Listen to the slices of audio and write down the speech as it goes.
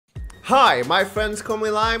Hi, my friends call me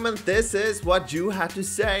Lime, and this is what you had to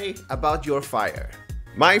say about your fire.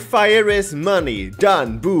 My fire is money.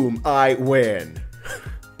 Done. Boom. I win.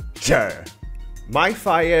 Sure. My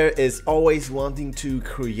fire is always wanting to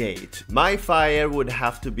create. My fire would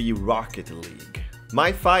have to be Rocket League.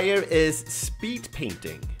 My fire is speed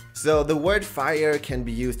painting. So the word fire can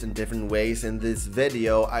be used in different ways. In this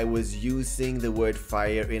video, I was using the word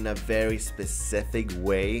fire in a very specific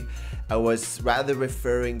way. I was rather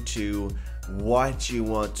referring to what you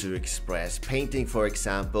want to express. Painting, for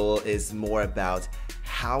example, is more about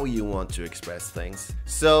how you want to express things.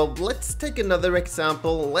 So let's take another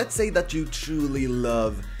example. Let's say that you truly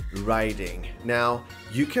love writing. Now,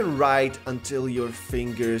 you can write until your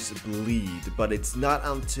fingers bleed, but it's not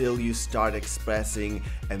until you start expressing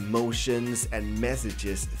emotions and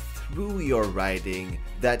messages through your writing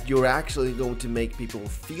that you're actually going to make people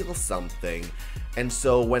feel something. And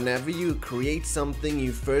so whenever you create something,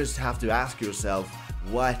 you first have to ask yourself,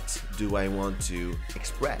 what do I want to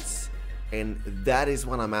express? And that is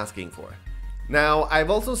what I'm asking for. Now, I've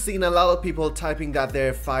also seen a lot of people typing that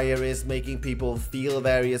their fire is making people feel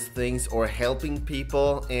various things or helping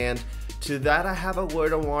people, and to that I have a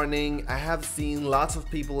word of warning. I have seen lots of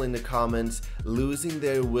people in the comments losing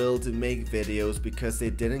their will to make videos because they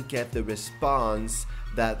didn't get the response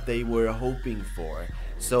that they were hoping for.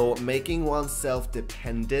 So making oneself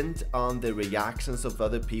dependent on the reactions of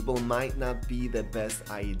other people might not be the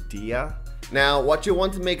best idea. Now, what you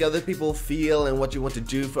want to make other people feel and what you want to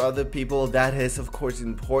do for other people, that is of course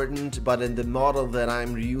important, but in the model that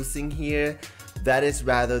I'm using here, that is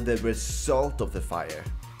rather the result of the fire.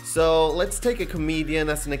 So let's take a comedian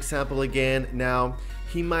as an example again. Now,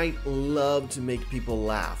 he might love to make people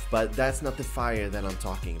laugh, but that's not the fire that I'm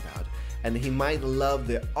talking about. And he might love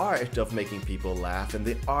the art of making people laugh and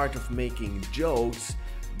the art of making jokes,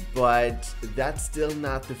 but that's still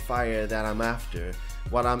not the fire that I'm after.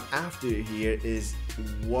 What I'm after here is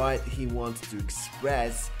what he wants to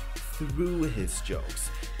express through his jokes.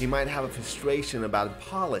 He might have a frustration about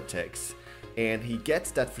politics, and he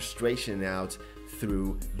gets that frustration out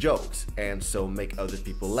through jokes, and so make other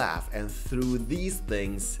people laugh, and through these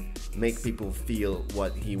things make people feel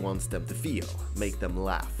what he wants them to feel, make them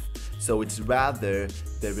laugh. So it's rather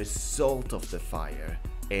the result of the fire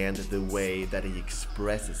and the way that he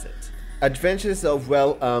expresses it. Adventures of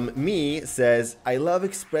Me says, I love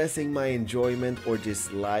expressing my enjoyment or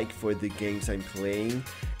dislike for the games I'm playing.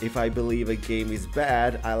 If I believe a game is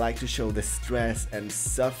bad, I like to show the stress and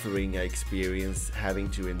suffering I experience having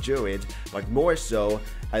to endure it, but more so,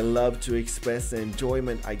 I love to express the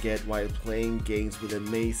enjoyment I get while playing games with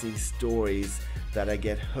amazing stories that I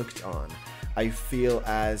get hooked on. I feel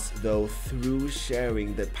as though through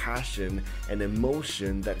sharing the passion and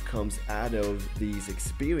emotion that comes out of these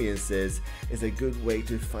experiences is a good way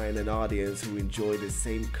to find an audience who enjoy the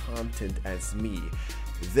same content as me.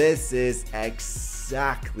 This is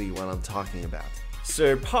exactly what I'm talking about.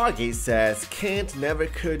 Sir Poggy says, can't, never,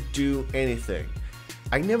 could, do anything.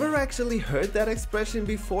 I never actually heard that expression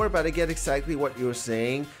before, but I get exactly what you're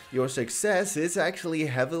saying. Your success is actually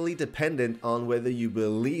heavily dependent on whether you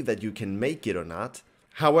believe that you can make it or not.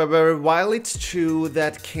 However, while it's true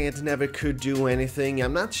that can't, never, could do anything,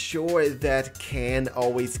 I'm not sure that can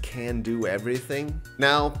always can do everything.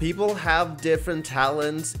 Now, people have different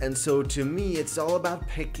talents, and so to me, it's all about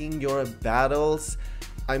picking your battles.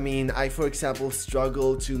 I mean, I, for example,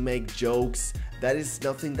 struggle to make jokes. That is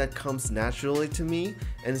nothing that comes naturally to me,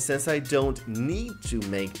 and since I don't need to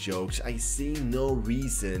make jokes, I see no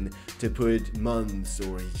reason to put months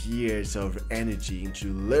or years of energy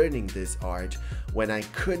into learning this art when I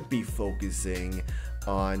could be focusing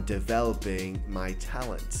on developing my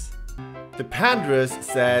talents. The Pandrus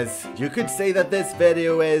says, you could say that this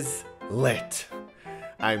video is lit.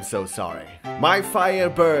 I'm so sorry. My fire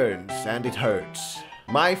burns and it hurts.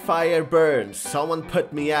 My fire burns, someone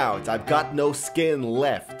put me out, I've got no skin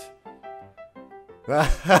left.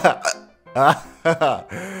 Very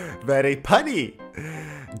punny.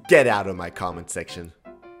 Get out of my comment section.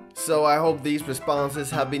 So I hope these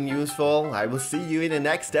responses have been useful. I will see you in the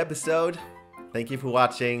next episode. Thank you for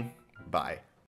watching. Bye.